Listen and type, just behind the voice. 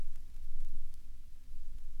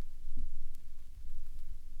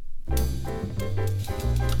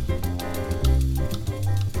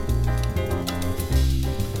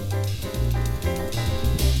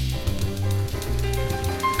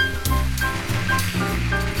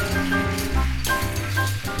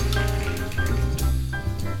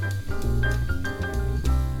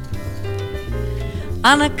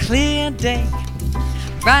On a clear day,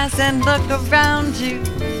 rise and look around you,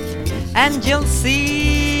 and you'll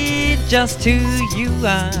see just who you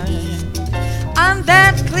are. On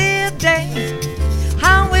that clear day,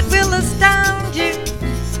 how it will astound you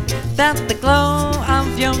that the glow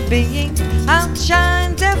of your being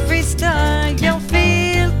outshines every star. You'll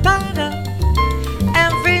feel part of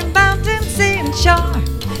every mountain, sea and shore.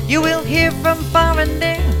 You will hear from far and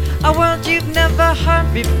near a world you've never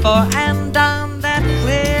heard before. And on that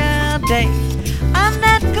clear day, on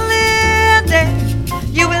that clear day,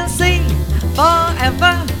 you will see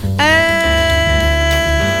forever and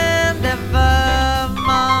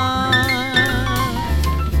evermore.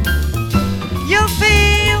 You'll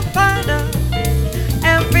feel part of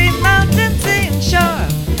every mountain, sea and shore.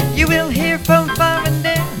 You will hear from far and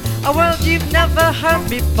near a world you've never heard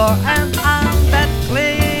before. And on that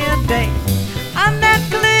clear day, on that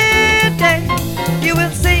clear day, you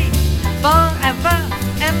will see forever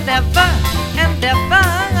and ever and ever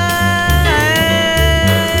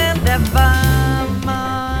and evermore.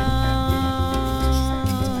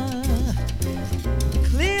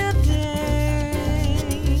 Clear day,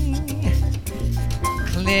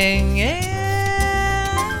 clear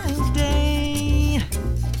day,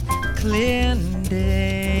 clear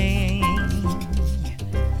day,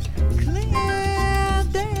 clear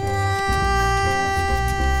day.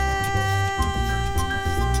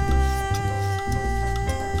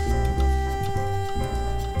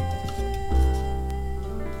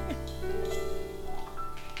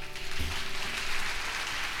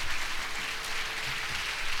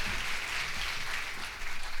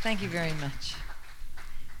 Thank you very much.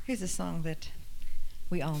 Here's a song that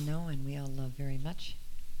we all know and we all love very much.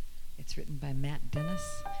 It's written by Matt Dennis,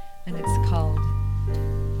 and it's called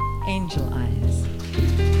Angel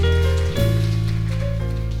Eyes.